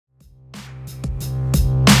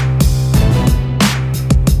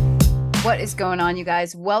What is going on, you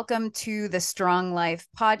guys? Welcome to the Strong Life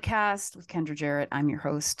podcast with Kendra Jarrett. I'm your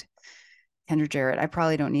host, Kendra Jarrett. I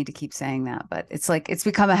probably don't need to keep saying that, but it's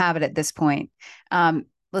become a habit at this point.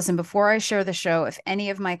 Listen, before I share the show, if any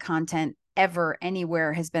of my content ever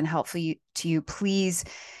anywhere has been helpful to you, please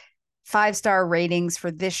 5-star ratings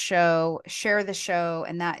for this show, share the show,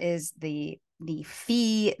 and that is the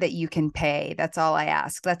fee that you can pay. That's all I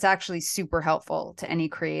ask. That's actually super helpful to any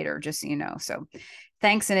creator, just so you know. So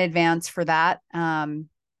thanks in advance for that. And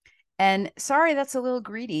sorry, that's a little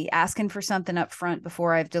greedy, asking for something up front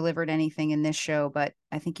before I've delivered anything in this show, but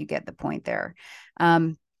I think you get the point there.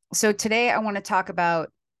 So today I want to talk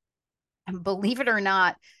about, believe it or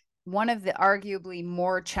not, one of the arguably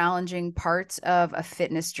more challenging parts of a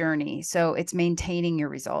fitness journey. So it's maintaining your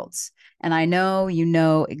results. And I know you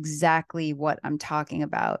know exactly what I'm talking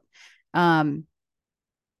about. People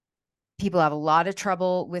have a lot of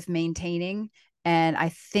trouble with maintaining, and I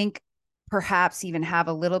think perhaps even have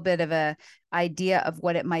a little bit of a idea of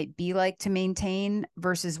what it might be like to maintain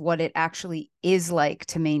versus what it actually is like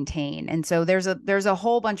to maintain. And so there's a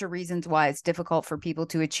whole bunch of reasons why it's difficult for people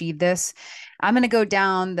to achieve this. I'm going to go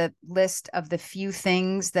down the list of the few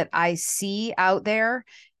things that I see out there,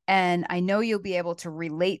 and I know you'll be able to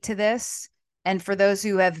relate to this. And for those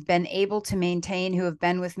who have been able to maintain, who have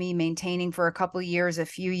been with me maintaining for a couple of years, a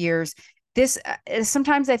few years, this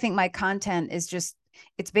sometimes I think my content is just,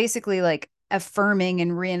 it's basically like affirming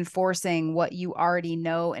and reinforcing what you already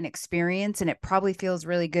know and experience. And it probably feels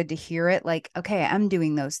really good to hear it. Like, okay, I'm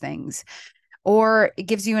doing those things. Or it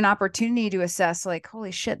gives you an opportunity to assess, like,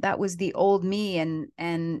 holy shit, that was the old me. And,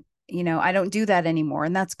 I don't do that anymore.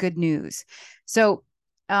 And that's good news. So,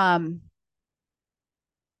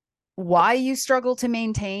 why you struggle to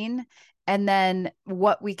maintain, and then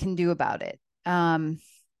what we can do about it.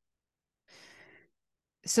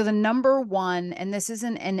 So the number one, and this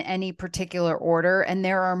isn't in any particular order, and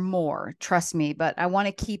there are more, trust me, but I want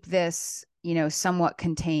to keep this, somewhat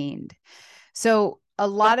contained. So a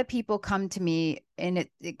lot of people come to me, and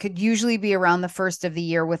it could usually be around the first of the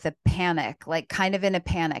year with a panic, like kind of in a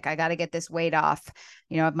panic. I got to get this weight off,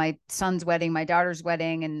 of my son's wedding, my daughter's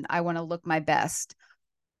wedding, and I want to look my best.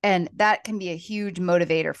 And that can be a huge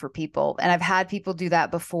motivator for people. And I've had people do that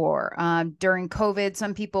before. During COVID,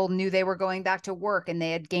 some people knew they were going back to work and they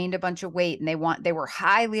had gained a bunch of weight, and they were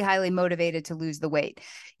highly, highly motivated to lose the weight.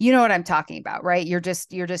 You know what I'm talking about, right? You're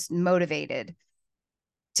just motivated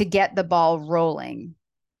to get the ball rolling.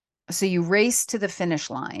 So you race to the finish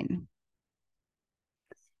line.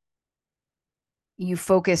 You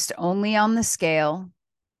focused only on the scale.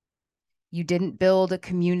 You didn't build a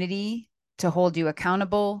community to hold you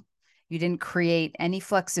accountable. You didn't create any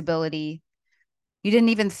flexibility. You didn't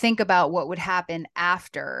even think about what would happen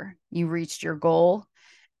after you reached your goal.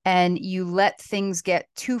 And you let things get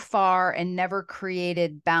too far and never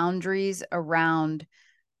created boundaries around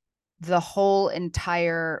the whole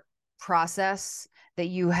entire process that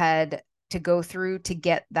you had to go through to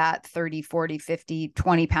get that 30, 40, 50,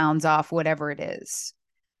 20 pounds off, whatever it is.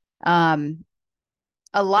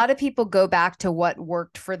 A lot of people go back to what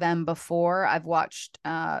worked for them before. I've watched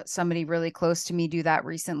somebody really close to me do that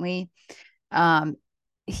recently.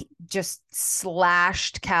 He just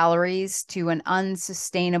slashed calories to an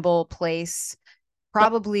unsustainable place,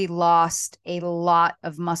 probably lost a lot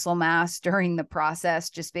of muscle mass during the process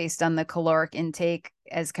just based on the caloric intake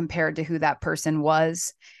as compared to who that person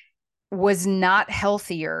was not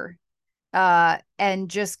healthier, and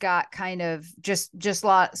just got kind of just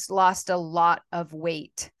lost a lot of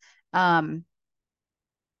weight. Didn't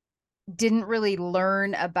really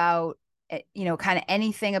learn about, kind of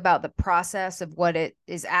anything about the process of what it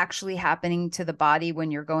is actually happening to the body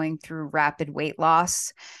when you're going through rapid weight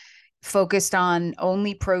loss. Focused on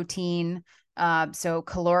only protein. So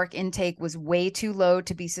caloric intake was way too low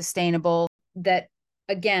to be sustainable. That,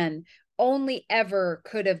 again, only ever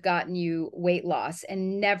could have gotten you weight loss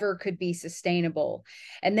and never could be sustainable.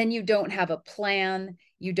 And then you don't have a plan,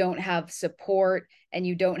 you don't have support, and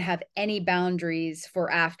you don't have any boundaries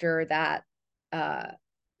for after that,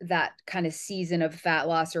 that kind of season of fat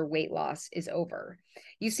loss or weight loss is over.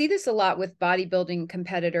 You see this a lot with bodybuilding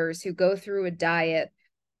competitors who go through a diet,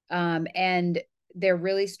 and they're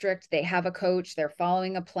really strict. They have a coach, they're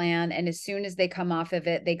following a plan. And as soon as they come off of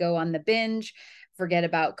it, they go on the binge, forget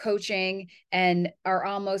about coaching, and are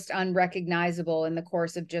almost unrecognizable in the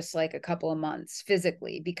course of just like a couple of months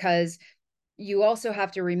physically. Because you also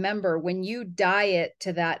have to remember, when you diet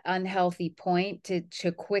to that unhealthy point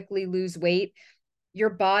to quickly lose weight, your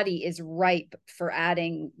body is ripe for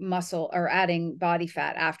adding muscle or adding body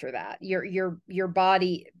fat after that. Your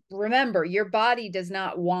body remember, your body does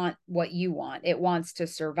not want what you want. It wants to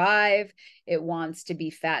survive. It wants to be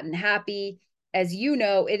fat and happy. As you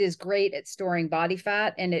know, it is great at storing body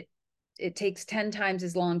fat, and it takes 10 times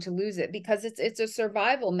as long to lose it because it's a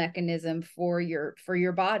survival mechanism for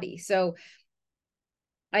your body. So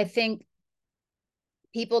I think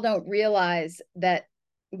people don't realize that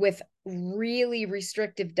with really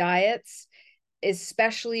restrictive diets,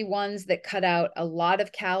 especially ones that cut out a lot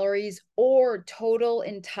of calories or total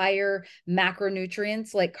entire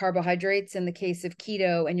macronutrients like carbohydrates in the case of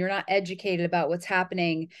keto, and you're not educated about what's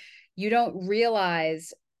happening, you don't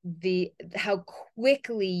realize how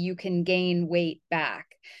quickly you can gain weight back.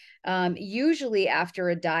 Usually after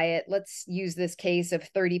a diet, let's use this case of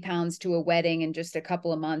 30 pounds to a wedding in just a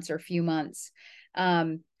couple of months or few months.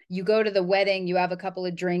 You go to the wedding, you have a couple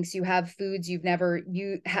of drinks, you have foods you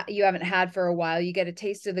haven't had for a while, you get a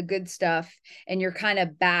taste of the good stuff, and you're kind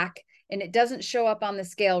of back, and it doesn't show up on the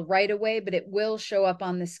scale right away, but it will show up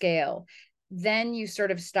on the scale. Then you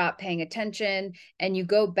sort of stop paying attention and you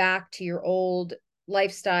go back to your old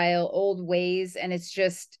lifestyle, old ways, and it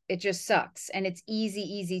just sucks, and it's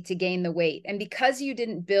easy to gain the weight. And because you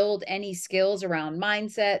didn't build any skills around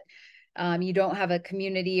mindset, you don't have a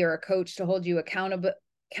community or a coach to hold you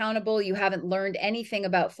accountable, you haven't learned anything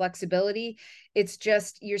about flexibility, it's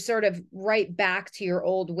just you're sort of right back to your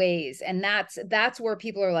old ways. And that's where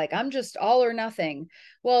people are like, I'm just all or nothing.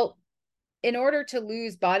 Well, in order to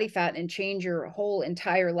lose body fat and change your whole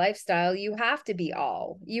entire lifestyle, you have to be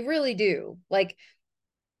all. You really do. Like,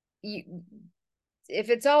 you, if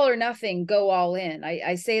it's all or nothing, go all in.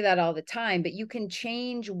 I say that all the time, but you can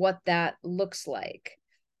change what that looks like.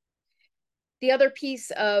 The other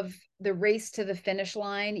piece of the race to the finish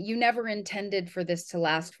line, you never intended for this to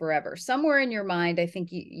last forever. Somewhere in your mind, I think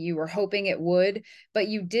you were hoping it would, but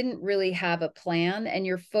you didn't really have a plan, and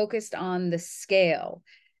you're focused on the scale.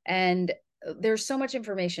 And there's so much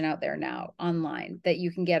information out there now online that you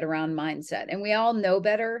can get around mindset, and we all know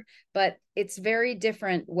better, but it's very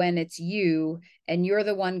different when it's you and you're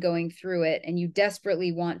the one going through it and you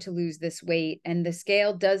desperately want to lose this weight, and the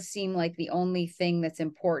scale does seem like the only thing that's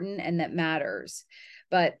important and that matters.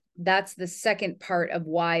 But that's the second part of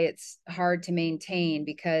why it's hard to maintain,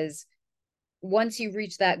 because once you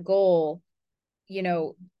reach that goal,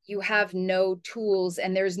 you have no tools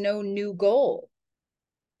and there's no new goal.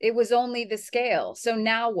 It was only the scale. So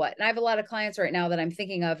now what? And I have a lot of clients right now that I'm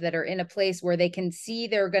thinking of that are in a place where they can see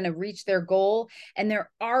they're going to reach their goal, and they're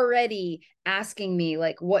already asking me,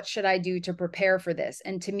 like, what should I do to prepare for this?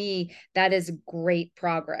 And to me, that is great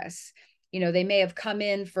progress. They may have come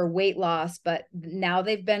in for weight loss, but now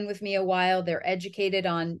they've been with me a while. They're educated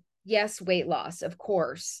on, yes, weight loss, of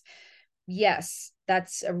course. Yes,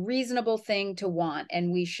 that's a reasonable thing to want.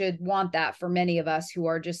 And we should want that for many of us who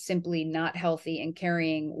are just simply not healthy and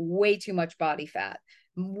carrying way too much body fat,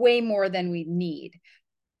 way more than we need.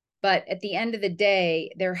 But at the end of the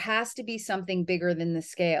day, there has to be something bigger than the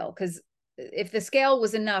scale, because if the scale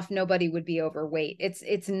was enough, nobody would be overweight.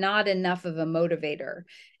 It's not enough of a motivator.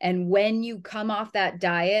 And when you come off that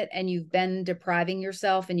diet and you've been depriving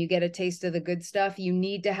yourself and you get a taste of the good stuff, you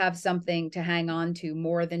need to have something to hang on to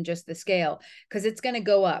more than just the scale, because it's going to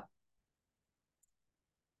go up.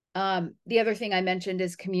 The other thing I mentioned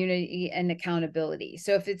is community and accountability.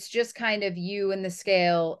 So if it's just kind of you and the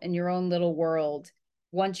scale in your own little world,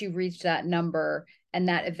 once you reach that number and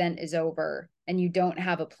that event is over, and you don't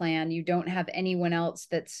have a plan, you don't have anyone else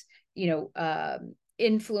that's,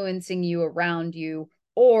 influencing you around you,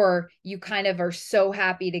 or you kind of are so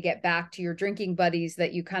happy to get back to your drinking buddies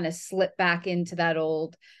that you kind of slip back into that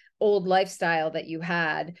old lifestyle that you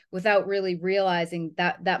had without really realizing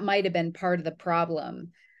that might have been part of the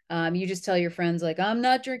problem. You just tell your friends, like, I'm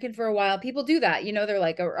not drinking for a while. People do that. They're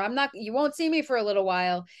like, you won't see me for a little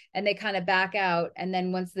while. And they kind of back out. And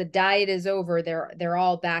then once the diet is over, they're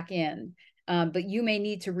all back in. But you may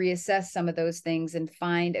need to reassess some of those things and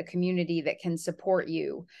find a community that can support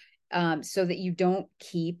you, so that you don't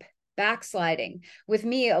keep backsliding. With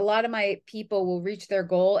me, a lot of my people will reach their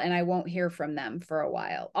goal and I won't hear from them for a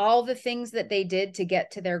while. All the things that they did to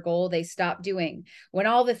get to their goal, they stop doing. When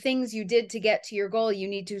all the things you did to get to your goal, you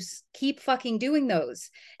need to keep fucking doing those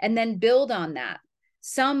and then build on that.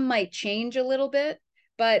 Some might change a little bit,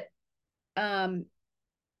 but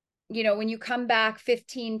when you come back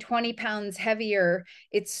 15, 20 pounds heavier,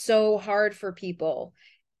 it's so hard for people.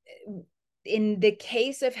 In the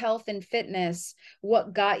case of health and fitness,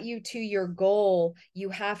 what got you to your goal, you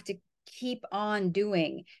have to keep on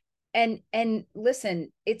doing. And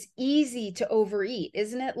listen, it's easy to overeat,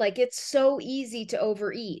 isn't it? Like, it's so easy to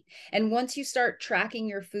overeat. And once you start tracking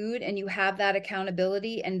your food and you have that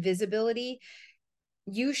accountability and visibility,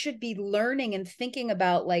 you should be learning and thinking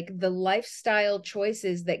about like the lifestyle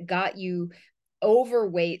choices that got you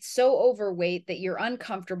overweight, so overweight that you're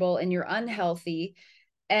uncomfortable and you're unhealthy.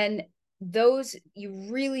 And those, you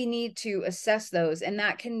really need to assess those. And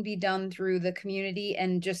that can be done through the community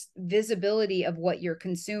and just visibility of what you're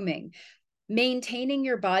consuming. Maintaining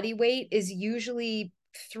your body weight is usually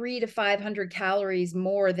 300 to 500 calories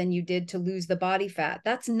more than you did to lose the body fat.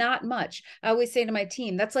 That's not much. I always say to my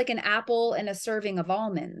team, that's like an apple and a serving of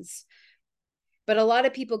almonds. But a lot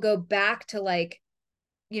of people go back to like,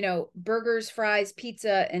 you know, burgers, fries,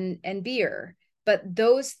 pizza, and beer. But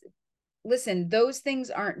those, listen, those things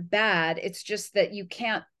aren't bad. It's just that you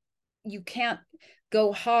can't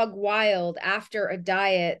go hog wild after a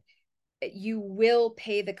diet. You will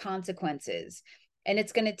pay the consequences, and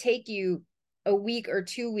it's going to take you a week or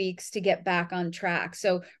 2 weeks to get back on track.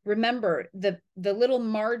 So remember, the little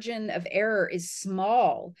margin of error is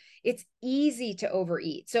small. It's easy to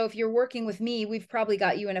overeat. So if you're working with me, we've probably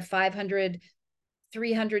got you in a 300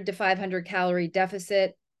 to 500 calorie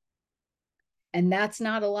deficit. And that's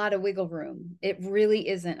not a lot of wiggle room. It really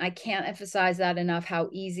isn't. I can't emphasize that enough, how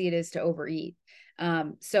easy it is to overeat.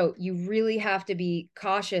 So you really have to be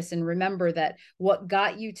cautious and remember that what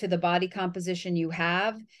got you to the body composition you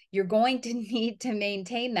have, you're going to need to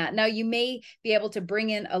maintain that. Now, you may be able to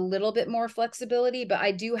bring in a little bit more flexibility, but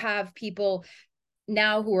I do have people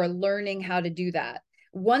now who are learning how to do that.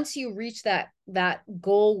 Once you reach that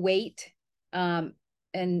goal weight,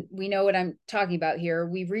 and we know what I'm talking about here,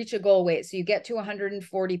 we reach a goal weight. So you get to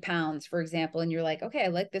 140 pounds, for example, and you're like, okay, I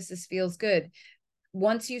like this. This feels good.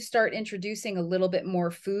 Once you start introducing a little bit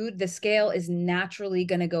more food, the scale is naturally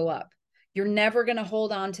going to go up. You're never going to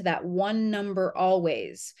hold on to that one number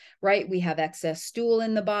always, right? We have excess stool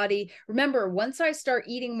in the body. Remember, once I start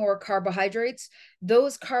eating more carbohydrates,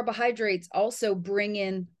 those carbohydrates also bring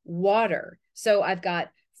in water. So I've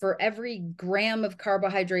got, for every gram of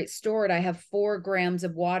carbohydrate stored, I have 4 grams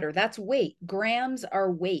of water. That's weight. Grams are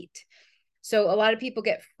weight. So a lot of people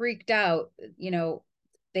get freaked out, you know,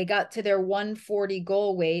 they got to their 140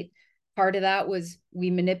 goal weight. Part of that was we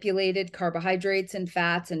manipulated carbohydrates and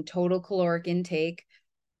fats and total caloric intake.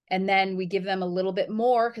 And then we give them a little bit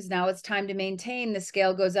more because now it's time to maintain. The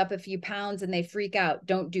scale goes up a few pounds and they freak out.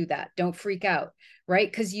 Don't do that. Don't freak out, right?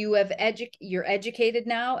 Because you're educated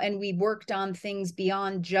now, and we worked on things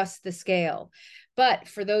beyond just the scale. But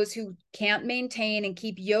for those who can't maintain and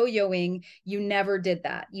keep yo-yoing, you never did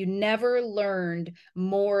that. You never learned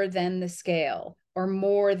more than the scale or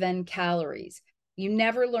more than calories. You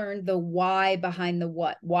never learned the why behind the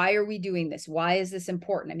what. Why are we doing this? Why is this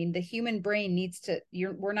important? I mean, the human brain needs to,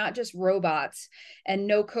 we're not just robots, and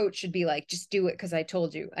no coach should be like, just do it because I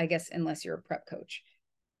told you, I guess, unless you're a prep coach.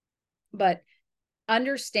 But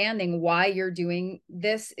understanding why you're doing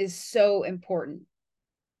this is so important.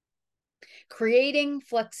 Creating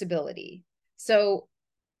flexibility. So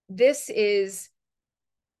this is,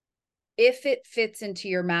 if it fits into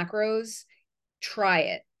your macros, try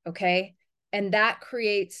it, okay? And that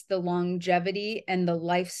creates the longevity and the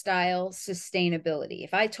lifestyle sustainability.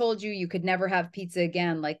 If I told you you could never have pizza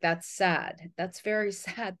again, like, that's sad. That's a very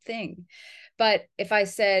sad thing. But if I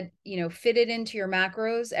said, you know, fit it into your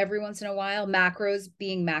macros every once in a while, macros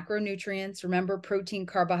being macronutrients, remember, protein,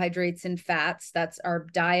 carbohydrates, and fats, that's our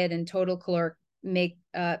diet, and total caloric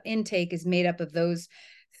intake is made up of those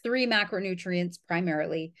 3 macronutrients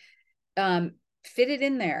primarily. Fit it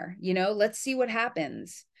in there, you know, let's see what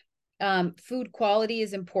happens. Food quality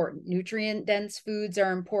is important. Nutrient dense foods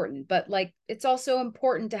are important, but like, it's also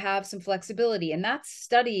important to have some flexibility, and that's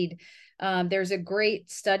studied. There's a great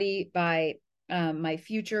study by my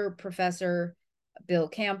future professor, Bill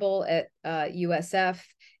Campbell at USF,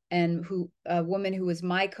 and a woman who was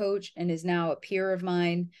my coach and is now a peer of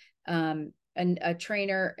mine, and a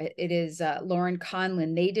trainer. It is Lauren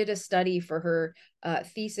Conlin. They did a study for her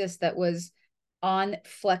thesis that was on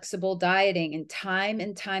flexible dieting, and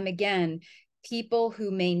time again, people who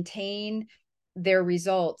maintain their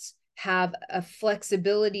results have a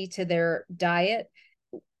flexibility to their diet,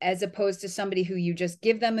 as opposed to somebody who you just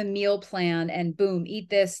give them a meal plan and boom, eat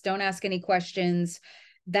this, don't ask any questions.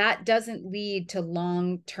 That doesn't lead to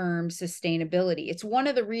long-term sustainability. It's one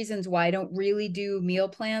of the reasons why I don't really do meal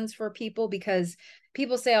plans for people, because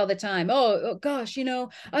people say all the time, oh gosh, you know,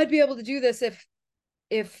 I'd be able to do this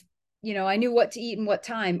if you know, I knew what to eat and what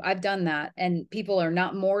time. I've done that, and people are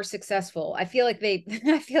not more successful. I feel like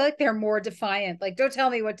they're more defiant. Like, don't tell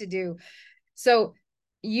me what to do. So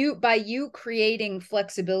by you creating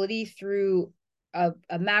flexibility through a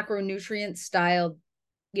macronutrient style,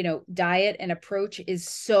 you know, diet and approach is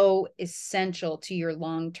so essential to your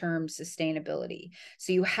long-term sustainability.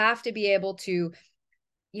 So you have to be able to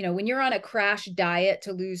when you're on a crash diet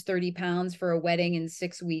to lose 30 pounds for a wedding in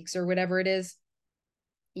 6 weeks or whatever it is,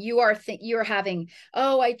 you're having,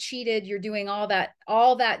 oh, I cheated. You're doing all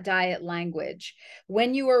that diet language.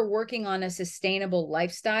 When you are working on a sustainable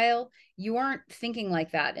lifestyle, you aren't thinking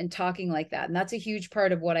like that and talking like that. And that's a huge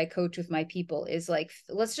part of what I coach with my people, is like,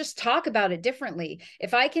 let's just talk about it differently.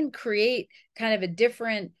 If I can create kind of a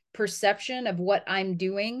different perception of what I'm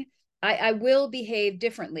doing, I will behave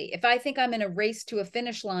differently. If I think I'm in a race to a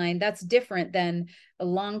finish line, that's different than a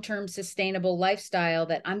long-term sustainable lifestyle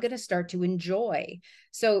that I'm going to start to enjoy.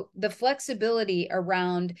 So the flexibility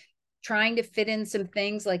around trying to fit in some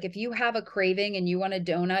things, like if you have a craving and you want a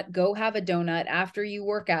donut, go have a donut after you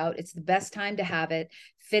work out. It's the best time to have it.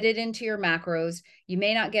 Fit it into your macros. You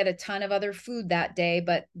may not get a ton of other food that day,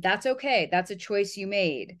 but that's okay. That's a choice you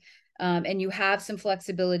made. And you have some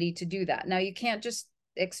flexibility to do that. Now, you can't just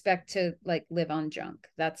expect to like live on junk.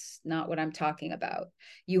 That's not what I'm talking about.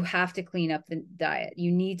 You have to clean up the diet.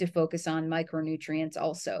 You need to focus on micronutrients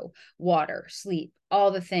also, water, sleep,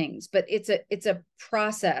 all the things. But it's a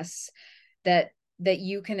process that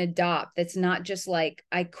you can adopt. That's not just like,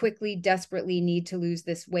 I quickly, desperately need to lose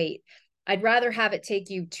this weight. I'd rather have it take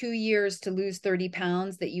you 2 years to lose 30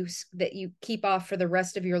 pounds that you keep off for the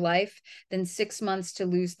rest of your life than 6 months to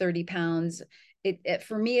lose 30 pounds. It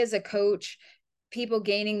for me as a coach, people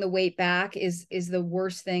gaining the weight back is the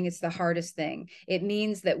worst thing. It's the hardest thing. It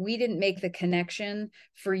means that we didn't make the connection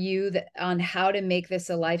for you on how to make this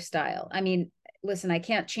a lifestyle. I mean, listen, I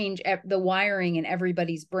can't change the wiring in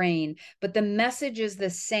everybody's brain, but the message is the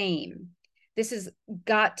same. This has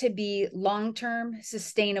got to be long-term,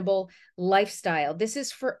 sustainable lifestyle. This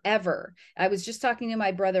is forever. I was just talking to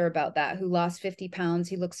my brother about that, who lost 50 pounds.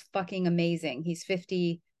 He looks fucking amazing. He's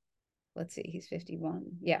 50. Let's see, he's 51.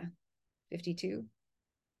 Yeah. 52.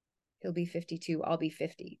 He'll be 52. I'll be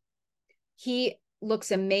 50. He looks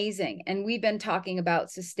amazing. And we've been talking about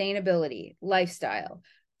sustainability, lifestyle,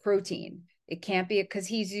 protein. It can't be because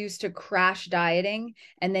he's used to crash dieting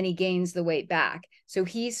and then he gains the weight back. So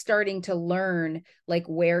he's starting to learn like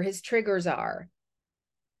where his triggers are,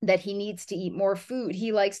 that he needs to eat more food.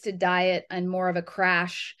 He likes to diet on more of a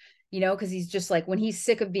crash, because he's just like, when he's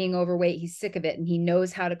sick of being overweight, he's sick of it and he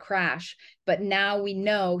knows how to crash. But now we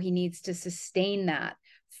know he needs to sustain that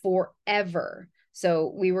forever.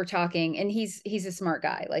 So we were talking, and he's a smart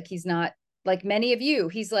guy. Like, he's not like many of you.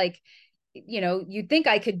 He's like, you'd think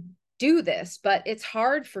I could do this, but it's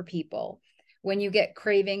hard for people. When you get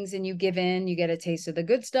cravings and you give in, you get a taste of the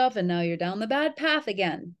good stuff, and now you're down the bad path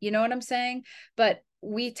again. You know what I'm saying? But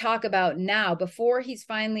we talk about now, before he's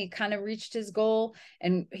finally kind of reached his goal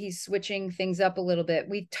and he's switching things up a little bit,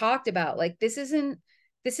 we've talked about like, this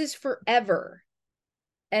is forever.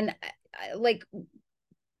 And like,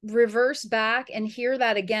 reverse back and hear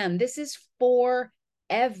that again. This is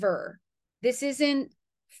forever. This isn't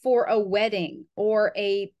for a wedding or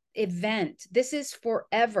a event. This is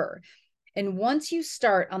forever. And once you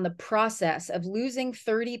start on the process of losing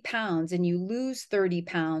 30 pounds and you lose 30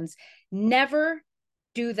 pounds, never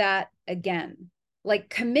do that again. Like,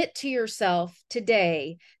 commit to yourself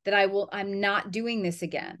today that I'm not doing this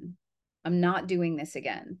again. I'm not doing this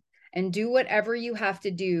again. And do whatever you have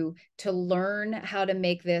to do to learn how to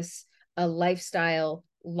make this a lifestyle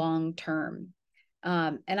long-term.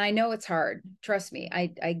 And I know it's hard. Trust me,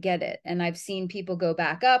 I get it. And I've seen people go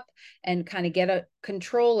back up and kind of get a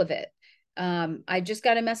control of it. I just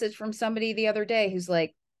got a message from somebody the other day who's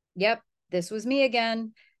like, yep, this was me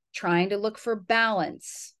again, trying to look for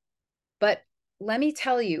balance. But let me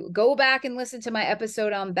tell you, go back and listen to my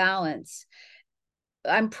episode on balance.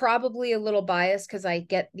 I'm probably a little biased because I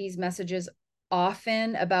get these messages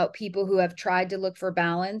often about people who have tried to look for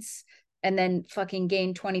balance and then fucking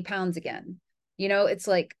gain 20 pounds again. It's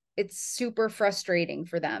like, it's super frustrating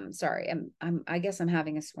for them. Sorry, I guess I'm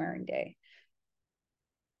having a swearing day.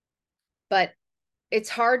 But it's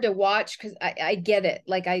hard to watch because I get it.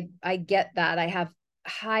 Like, I get that. I have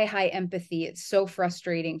high empathy. It's so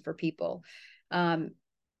frustrating for people.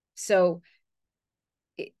 So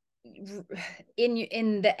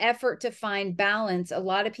in the effort to find balance, a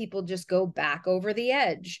lot of people just go back over the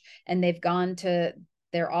edge and they've gone to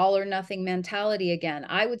their all or nothing mentality again.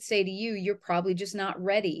 I would say to you, you're probably just not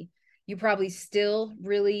ready. You probably still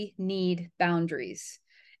really need boundaries,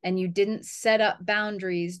 and you didn't set up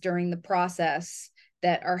boundaries during the process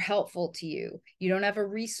that are helpful to you. You don't have a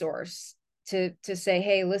resource to say,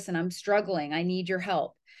 hey, listen, I'm struggling. I need your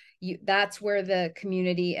help. That's where the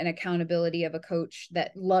community and accountability of a coach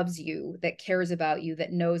that loves you, that cares about you,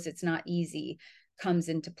 that knows it's not easy comes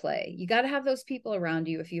into play. You got to have those people around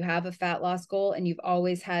you. If you have a fat loss goal and you've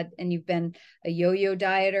always had, and you've been a yo-yo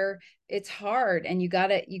dieter, it's hard. And you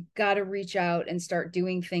gotta reach out and start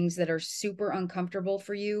doing things that are super uncomfortable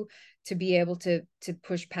for you to be able to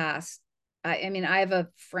push past. I mean, I have a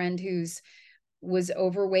friend who's was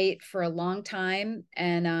overweight for a long time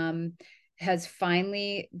and has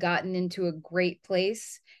finally gotten into a great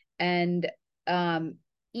place. And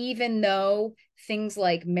even though things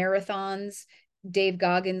like marathons, Dave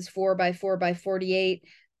Goggins 4x4x48,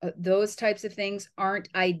 those types of things aren't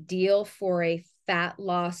ideal for a fat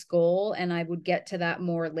loss goal, and I would get to that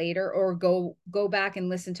more later, or go back and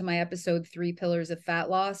listen to my episode 3 Pillars of Fat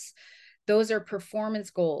Loss. Those are performance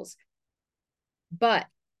goals, but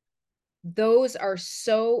those are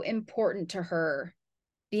so important to her,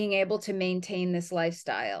 being able to maintain this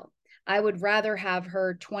lifestyle. I would rather have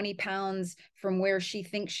her 20 pounds from where she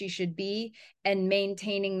thinks she should be and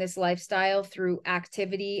maintaining this lifestyle through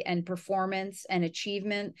activity and performance and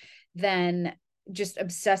achievement than just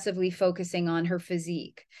obsessively focusing on her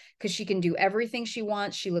physique, because she can do everything she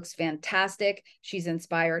wants. She looks fantastic. She's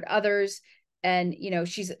inspired others. And, you know,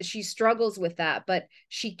 she struggles with that, but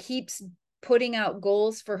she keeps putting out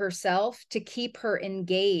goals for herself to keep her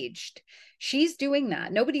engaged. She's doing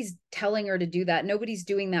that. Nobody's telling her to do that. Nobody's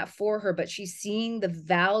doing that for her, but she's seeing the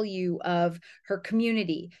value of her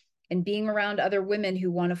community and being around other women who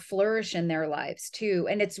want to flourish in their lives too.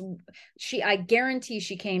 And I guarantee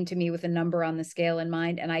she came to me with a number on the scale in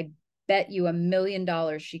mind, and I bet you $1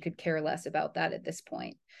 million she could care less about that at this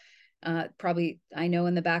point. Probably, I know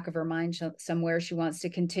in the back of her mind somewhere she wants to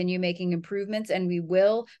continue making improvements, and we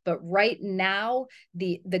will. But right now,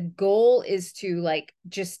 the goal is to like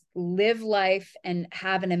just live life and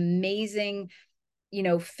have an amazing, you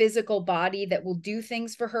know, physical body that will do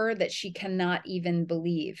things for her that she cannot even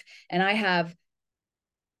believe. And I have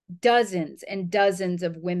dozens and dozens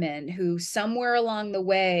of women who somewhere along the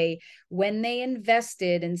way, when they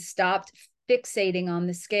invested and stopped fixating on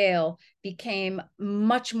the scale, became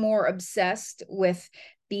much more obsessed with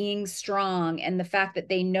being strong, and the fact that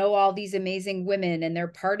they know all these amazing women and they're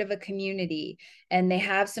part of a community and they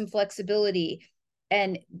have some flexibility.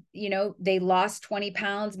 And, you know, they lost 20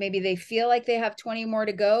 pounds. Maybe they feel like they have 20 more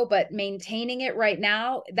to go, but maintaining it right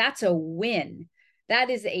now, that's a win. That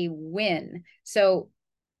is a win. So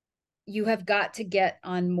you have got to get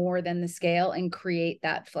on more than the scale and create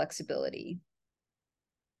that flexibility.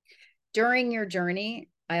 During your journey,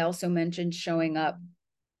 I also mentioned showing up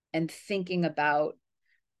and thinking about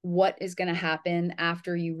what is going to happen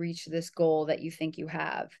after you reach this goal that you think you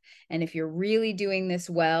have. And if you're really doing this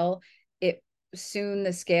well, soon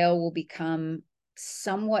the scale will become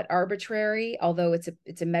somewhat arbitrary, although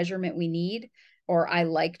it's a measurement we need, or I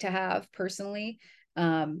like to have personally.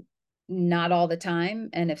 Not all the time.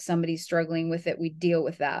 And if somebody's struggling with it, we deal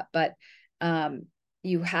with that. But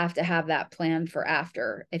you have to have that plan for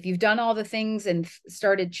after. If you've done all the things and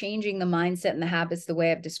started changing the mindset and the habits the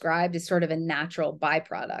way I've described, is sort of a natural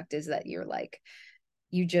byproduct, is that you're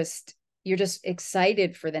just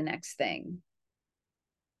excited for the next thing.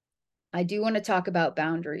 I do want to talk about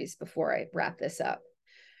boundaries before I wrap this up.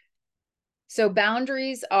 So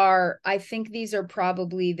boundaries I think these are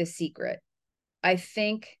probably the secret. I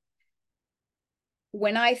think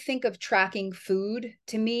when I think of tracking food,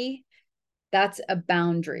 to me, that's a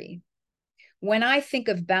boundary. When I think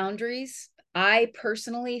of boundaries, I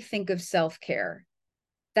personally think of self-care.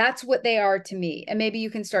 That's what they are to me. And maybe you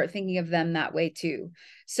can start thinking of them that way too.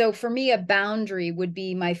 So for me, a boundary would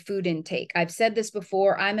be my food intake. I've said this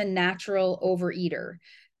before, I'm a natural overeater.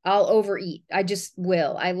 I'll overeat. I just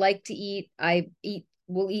will. I like to eat.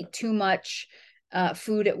 Will eat too much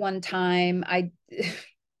food at one time. I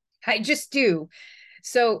just do.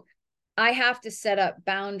 So I have to set up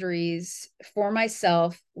boundaries for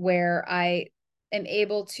myself where I am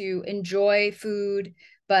able to enjoy food,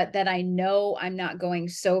 but that I know I'm not going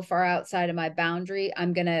so far outside of my boundary.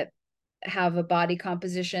 I'm going to have a body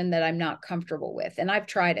composition that I'm not comfortable with. And I've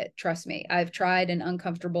tried it. Trust me. I've tried an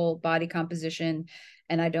uncomfortable body composition,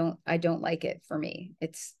 and I don't like it for me.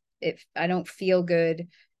 If I don't feel good,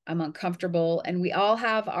 I'm uncomfortable. And we all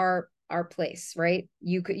have our place, right?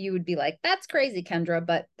 You would be like, that's crazy, Kendra,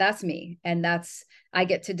 but that's me. And I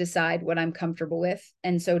get to decide what I'm comfortable with.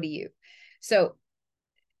 And so do you. So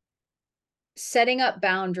setting up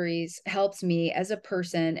boundaries helps me as a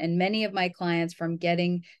person and many of my clients from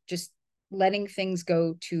just letting things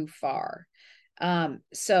go too far.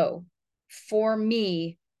 So for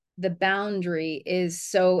me, the boundary is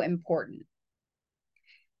so important.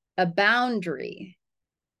 A boundary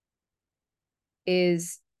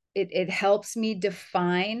it helps me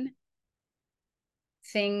define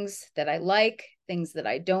things that I like, things that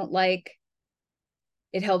I don't like.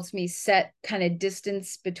 It helps me set kind of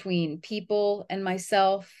distance between people and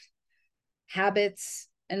myself, habits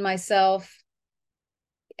and myself,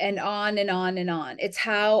 and on and on and on. It's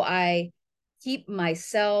how I keep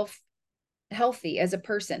myself healthy as a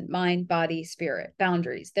person, mind, body, spirit.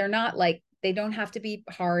 Boundaries. They're not like, they don't have to be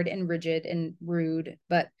hard and rigid and rude,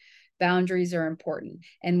 but boundaries are important.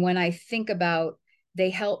 And when I think about, they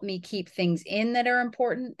help me keep things in that are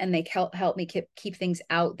important, and they help me keep things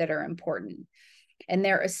out that are important. And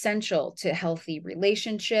they're essential to healthy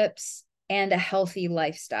relationships and a healthy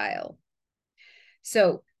lifestyle.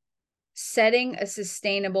 So setting a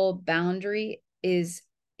sustainable boundary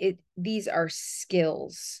these are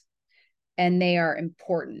skills, and they are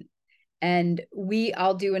important. And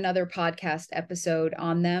I'll do another podcast episode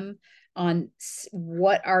on them, on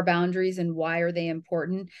what are boundaries and why are they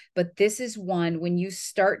important. But this is one, when you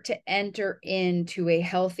start to enter into a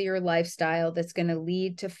healthier lifestyle that's going to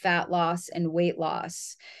lead to fat loss and weight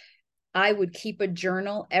loss, I would keep a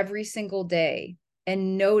journal every single day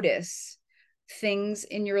and notice things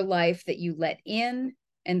in your life that you let in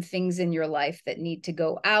and things in your life that need to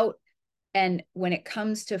go out. And when it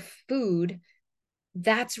comes to food,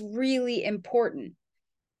 that's really important.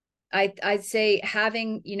 I'd say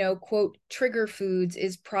having, quote, trigger foods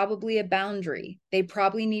is probably a boundary. They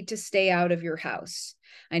probably need to stay out of your house.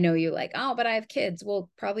 I know you're like, oh, but I have kids. Well,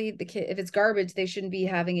 probably the kid, if it's garbage, they shouldn't be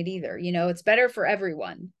having it either. It's better for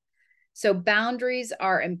everyone. So boundaries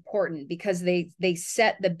are important because they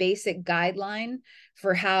set the basic guideline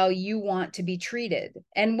for how you want to be treated.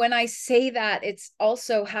 And when I say that, it's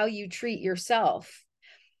also how you treat yourself.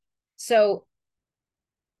 So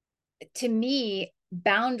to me,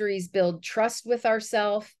 boundaries build trust with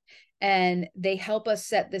ourselves, and they help us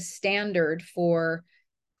set the standard for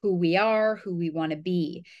who we are, who we want to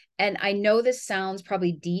be. And I know this sounds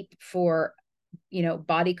probably deep for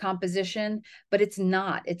body composition, but it's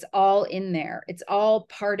not. It's all in there. It's all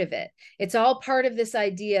part of it. It's all part of this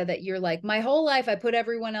idea that you're like, my whole life I put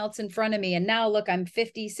everyone else in front of me, and now look, I'm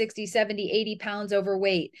 50, 60, 70, 80 pounds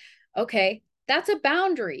overweight. Okay, that's a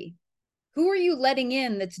boundary. Who are you letting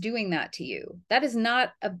in that's doing that to you? That is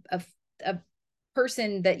not a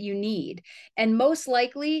person that you need. And most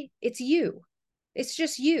likely it's you. It's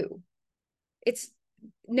just you. It's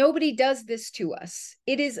nobody does this to us.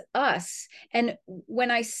 It is us. And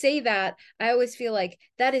when I say that, I always feel like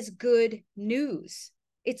that is good news.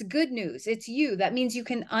 It's good news. It's you. That means you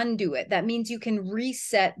can undo it. That means you can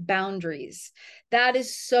reset boundaries. That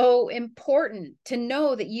is so important to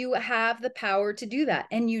know that you have the power to do that.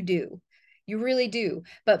 And you do. You really do.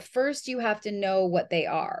 But first you have to know what they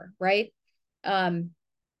are, right?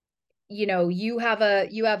 You have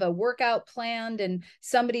a workout planned, and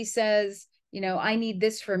somebody says, I need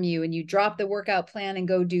this from you, and you drop the workout plan and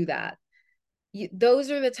go do that.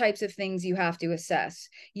 Those are the types of things you have to assess.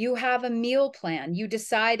 You have a meal plan. You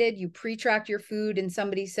decided, you pre-tracked your food, and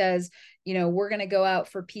somebody says, we're going to go out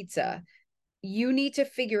for pizza. You need to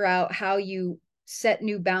figure out how you set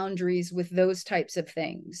new boundaries with those types of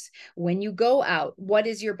things. When you go out, what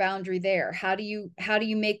is your boundary there? How do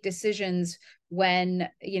you make decisions when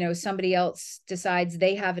somebody else decides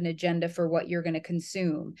they have an agenda for what you're going to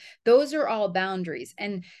consume? Those are all boundaries.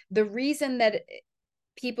 And the reason that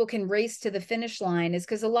people can race to the finish line is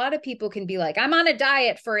because a lot of people can be like, I'm on a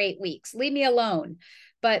diet for 8 weeks, leave me alone.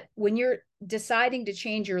 But when you're deciding to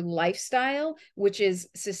change your lifestyle, which is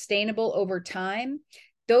sustainable over time,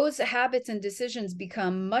 those habits and decisions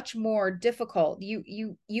become much more difficult.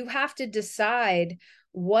 You have to decide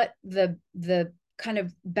what the kind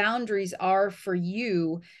of boundaries are for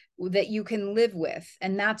you that you can live with.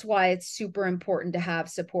 And that's why it's super important to have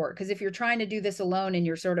support. Because if you're trying to do this alone and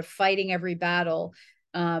you're sort of fighting every battle,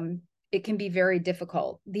 it can be very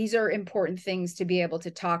difficult. These are important things to be able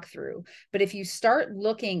to talk through. But if you start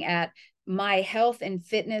looking at my health and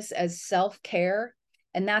fitness as self-care,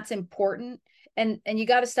 and that's important, and you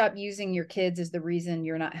got to stop using your kids as the reason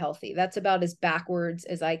you're not healthy. That's about as backwards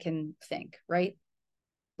as I can think, right?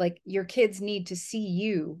 Like, your kids need to see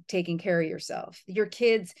you taking care of yourself. Your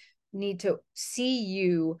kids need to see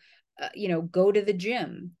you, go to the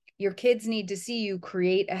gym. Your kids need to see you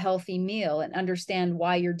create a healthy meal and understand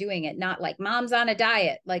why you're doing it. Not like, mom's on a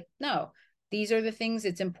diet. Like, no, these are the things.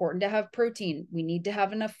 It's important to have protein. We need to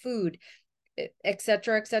have enough food, et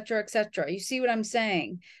cetera, et cetera, et cetera. You see what I'm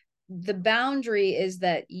saying? The boundary is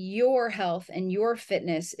that your health and your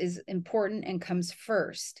fitness is important and comes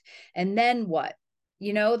first. And then what?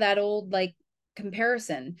 That old like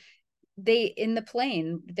comparison, they in the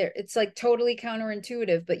plane there, it's like totally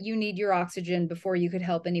counterintuitive, but you need your oxygen before you could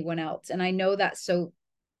help anyone else. And I know that's so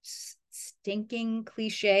stinking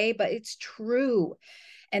cliche, but it's true.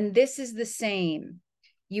 And this is the same.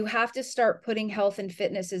 You have to start putting health and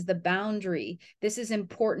fitness as the boundary. This is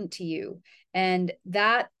important to you. And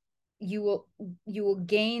that you will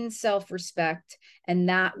gain self-respect, and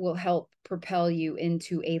that will help propel you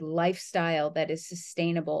into a lifestyle that is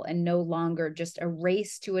sustainable and no longer just a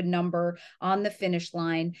race to a number on the finish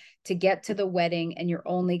line to get to the wedding, and you're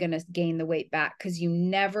only going to gain the weight back because you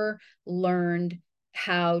never learned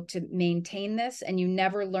how to maintain this, and you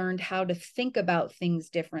never learned how to think about things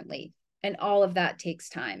differently. And all of that takes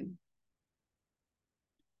time.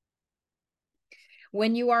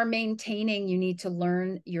 When you are maintaining, you need to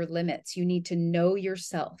learn your limits. You need to know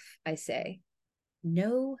yourself, I say.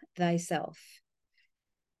 Know thyself.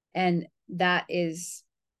 And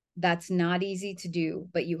that's not easy to do,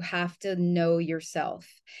 but you have to know yourself.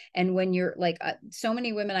 And when you're like, so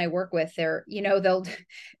many women I work with, they'll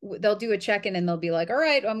do a check-in and they'll be like, all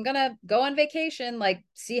right, I'm gonna go on vacation, like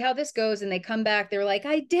see how this goes. And they come back, they're like,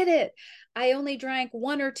 I did it. I only drank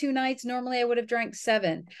 1 or 2 nights. Normally I would have drank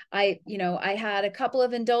 7. I had a couple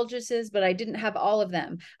of indulgences, but I didn't have all of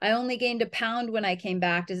them. I only gained 1 pound when I came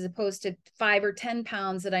back, as opposed to 5 or 10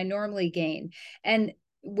 pounds that I normally gain. And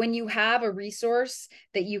when you have a resource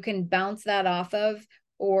that you can bounce that off of,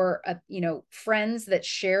 or friends that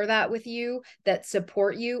share that with you, that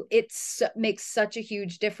support you, it makes such a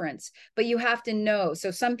huge difference. But you have to know.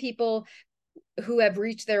 So some people who have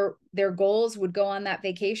reached their goals would go on that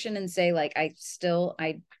vacation and say, like, I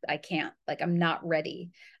can't, like, I'm not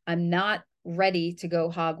ready to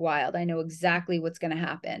go hog wild. I know exactly what's going to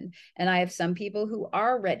happen. And I have some people who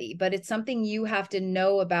are ready, but it's something you have to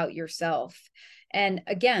know about yourself. And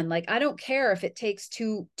again, like, I don't care if it takes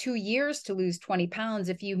two years to lose 20 pounds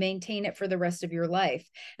if you maintain it for the rest of your life.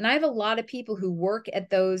 And I have a lot of people who work at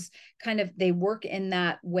those they work in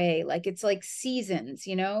that way. Like, it's like seasons,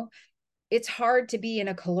 it's hard to be in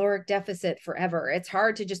a caloric deficit forever. It's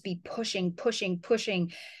hard to just be pushing,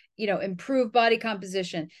 improve body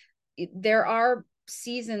composition. There are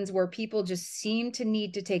seasons where people just seem to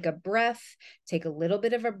need to take a breath, take a little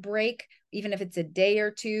bit of a break, even if it's a day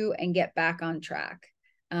or 2, and get back on track.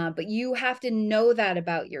 But you have to know that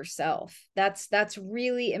about yourself. That's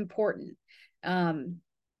really important.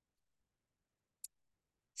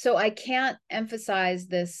 So I can't emphasize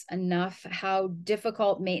this enough, how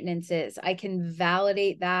difficult maintenance is. I can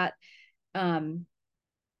validate that.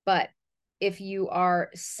 But if you are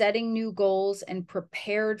setting new goals and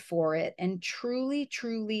prepared for it and truly,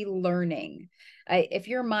 truly learning, if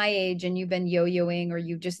you're my age and you've been yo-yoing, or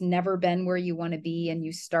you've just never been where you want to be, and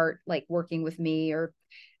you start like working with me, or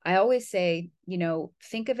I always say,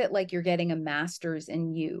 think of it like you're getting a master's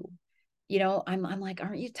in you. I'm like,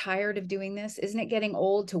 aren't you tired of doing this? Isn't it getting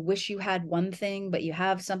old to wish you had one thing, but you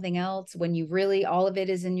have something else, when you really, all of it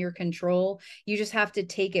is in your control? You just have to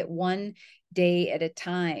take it one day at a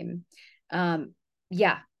time.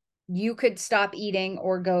 Yeah, you could stop eating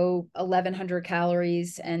or go 1,100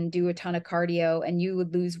 calories and do a ton of cardio, and you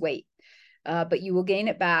would lose weight, but you will gain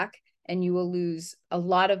it back, and you will lose a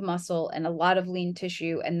lot of muscle and a lot of lean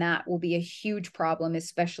tissue. And that will be a huge problem,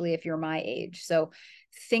 especially if you're my age. So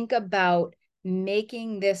think about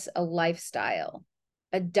making this a lifestyle,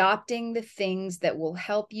 adopting the things that will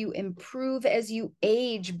help you improve as you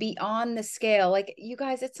age beyond the scale. Like, you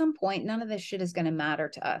guys, at some point, none of this shit is going to matter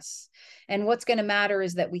to us. And what's going to matter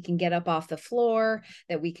is that we can get up off the floor,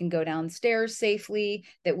 that we can go downstairs safely,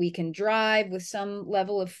 that we can drive with some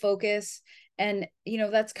level of focus. And,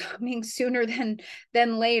 that's coming sooner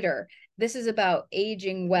than later. This is about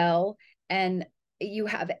aging well, and you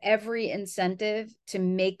have every incentive to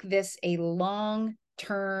make this a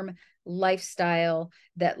long-term lifestyle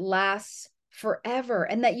that lasts forever,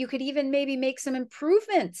 and that you could even maybe make some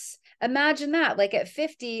improvements. Imagine that, like at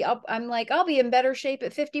 50, I'll be in better shape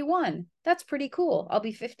at 51. That's pretty cool. I'll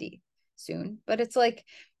be 50 soon, but it's like,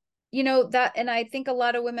 that, and I think a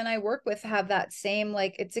lot of women I work with have that same,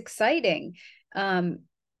 like, it's exciting.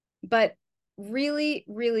 But really,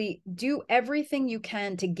 really do everything you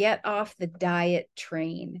can to get off the diet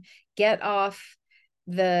train, get off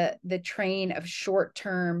the train of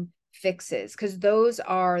short-term fixes, because those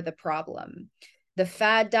are the problem. The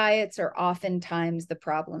fad diets are oftentimes the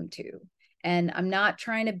problem too. And I'm not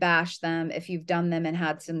trying to bash them if you've done them and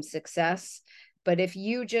had some success. But if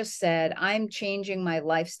you just said, I'm changing my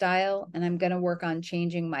lifestyle and I'm going to work on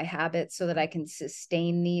changing my habits so that I can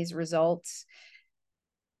sustain these results,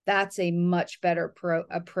 that's a much better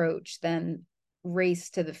approach than race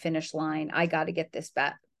to the finish line. I got to get this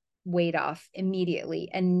weight off immediately,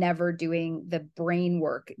 and never doing the brain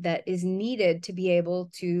work that is needed to be able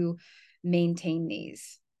to maintain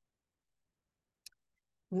these.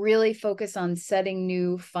 really focus on setting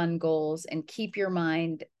new fun goals and keep your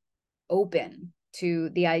mind open to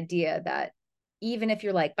the idea that even if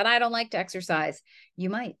you're like, but I don't like to exercise, you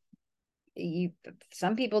might.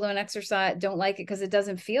 Some people don't exercise, don't like it because it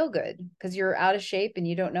doesn't feel good, because you're out of shape and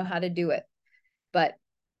you don't know how to do it. But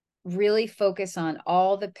really focus on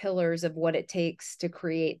all the pillars of what it takes to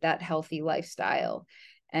create that healthy lifestyle.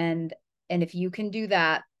 And if you can do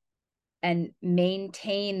that and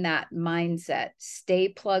maintain that mindset, stay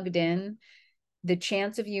plugged in, the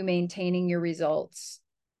chance of you maintaining your results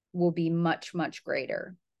will be much, much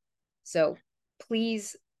greater. So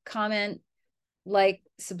please comment, like,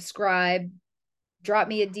 subscribe, drop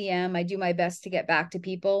me a DM. I do my best to get back to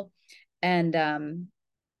people. And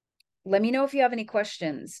let me know if you have any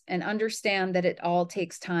questions, and understand that it all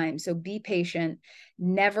takes time. So be patient.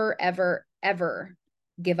 Never, ever, ever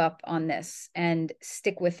give up on this, and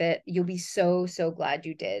stick with it. You'll be so, so glad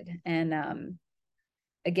you did. And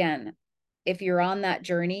again, if you're on that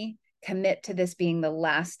journey, commit to this being the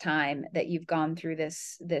last time that you've gone through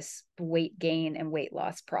this weight gain and weight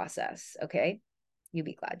loss process. Okay. You'll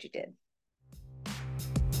be glad you did.